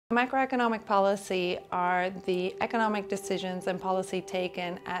Macroeconomic policy are the economic decisions and policy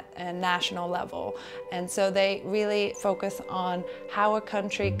taken at a national level. And so they really focus on how a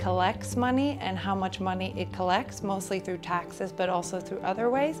country collects money and how much money it collects, mostly through taxes, but also through other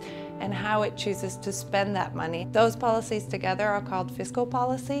ways, and how it chooses to spend that money. Those policies together are called fiscal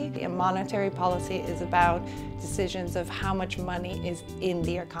policy, and monetary policy is about decisions of how much money is in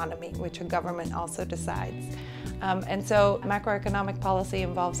the economy, which a government also decides. And so macroeconomic policy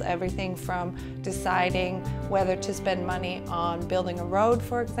involves everything from deciding whether to spend money on building a road,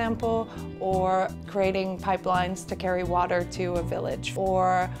 for example, or creating pipelines to carry water to a village.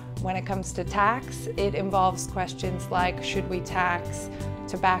 Or when it comes to tax, it involves questions like, should we tax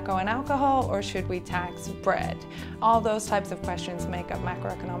tobacco and alcohol, or should we tax bread? All those types of questions make up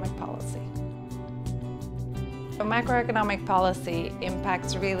macroeconomic policy. So macroeconomic policy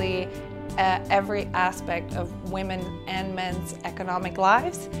impacts really every aspect of women and men's economic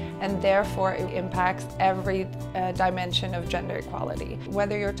lives, and therefore it impacts every dimension of gender equality.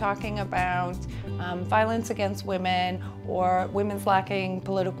 Whether you're talking about violence against women, or women's lacking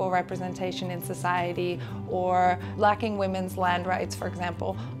political representation in society, or lacking women's land rights, for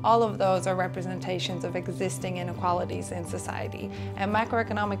example, all of those are representations of existing inequalities in society. And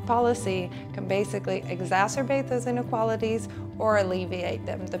macroeconomic policy can basically exacerbate those inequalities or alleviate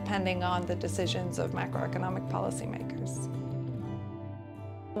them, depending on the decisions of macroeconomic policymakers.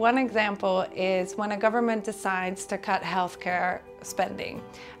 One example is when a government decides to cut healthcare spending.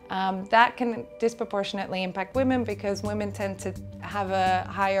 That can disproportionately impact women because women tend to have a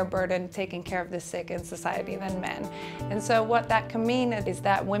higher burden taking care of the sick in society than men. And so what that can mean is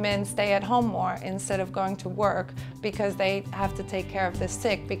that women stay at home more instead of going to work because they have to take care of the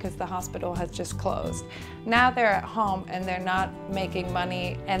sick because the hospital has just closed. Now they're at home and they're not making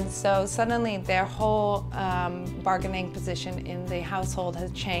money, and so suddenly their whole bargaining position in the household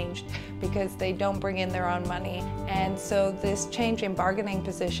has changed because they don't bring in their own money. And so this change in bargaining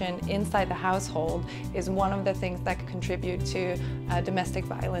position inside the household is one of the things that can contribute to domestic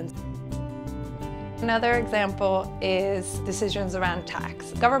violence. Another example is decisions around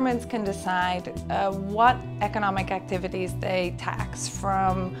tax. Governments can decide what economic activities they tax,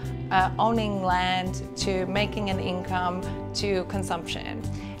 from owning land to making an income to consumption.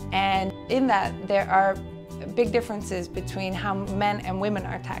 And in that, there are big differences between how men and women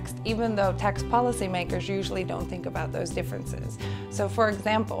are taxed, even though tax policymakers usually don't think about those differences. So for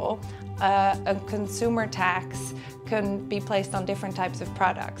example, a consumer tax can be placed on different types of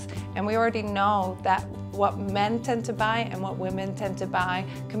products. And we already know that what men tend to buy and what women tend to buy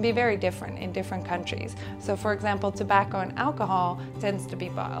can be very different in different countries. So for example, tobacco and alcohol tends to be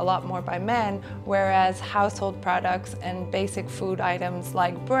bought a lot more by men, whereas household products and basic food items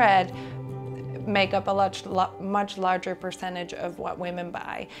like bread make up a much larger percentage of what women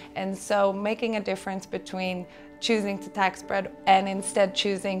buy. And so making a difference between choosing to tax bread and instead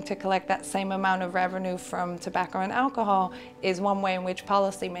choosing to collect that same amount of revenue from tobacco and alcohol is one way in which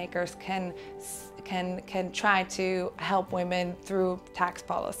policymakers can try to help women through tax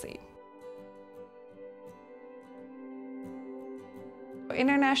policy.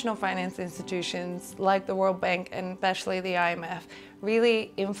 International finance institutions like the World Bank and especially the IMF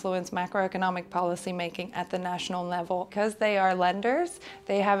really influence macroeconomic policy making at the national level. Because they are lenders,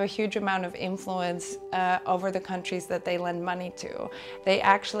 they have a huge amount of influence over the countries that they lend money to. They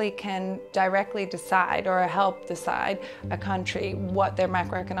actually can directly decide or help decide a country what their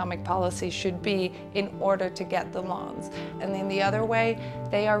macroeconomic policy should be in order to get the loans. And in the other way,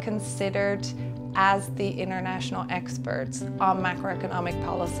 they are considered as the international experts on macroeconomic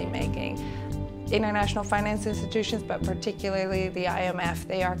policy making. International finance institutions, but particularly the IMF,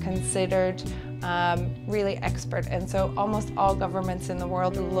 they are considered really expert. And so almost all governments in the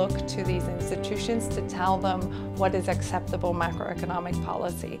world look to these institutions to tell them what is acceptable macroeconomic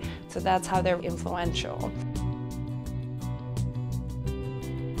policy. So that's how they're influential.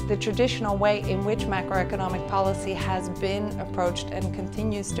 The traditional way in which macroeconomic policy has been approached and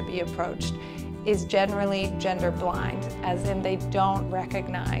continues to be approached is generally gender blind, as in they don't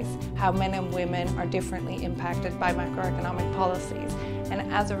recognize how men and women are differently impacted by macroeconomic policies.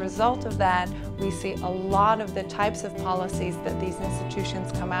 And as a result of that, we see a lot of the types of policies that these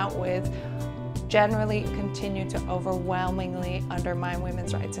institutions come out with generally continue to overwhelmingly undermine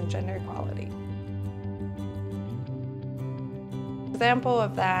women's rights and gender equality. Example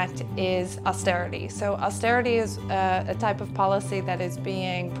of that is austerity. So austerity is a type of policy that is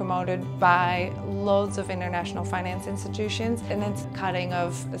being promoted by loads of international finance institutions, and it's cutting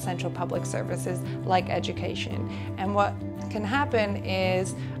of essential public services like education. And what can happen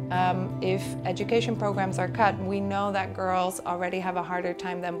is if education programs are cut, we know that girls already have a harder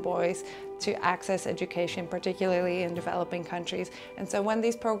time than boys to access education, particularly in developing countries. And so when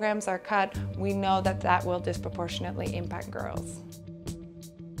these programs are cut, we know that that will disproportionately impact girls.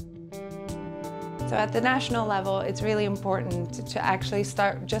 So at the national level, it's really important to actually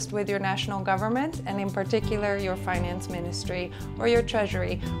start just with your national government, and in particular your finance ministry or your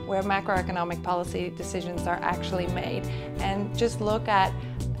treasury, where macroeconomic policy decisions are actually made. And just look at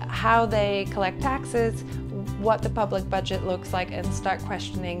how they collect taxes, what the public budget looks like, and start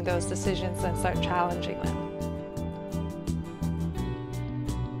questioning those decisions and start challenging them.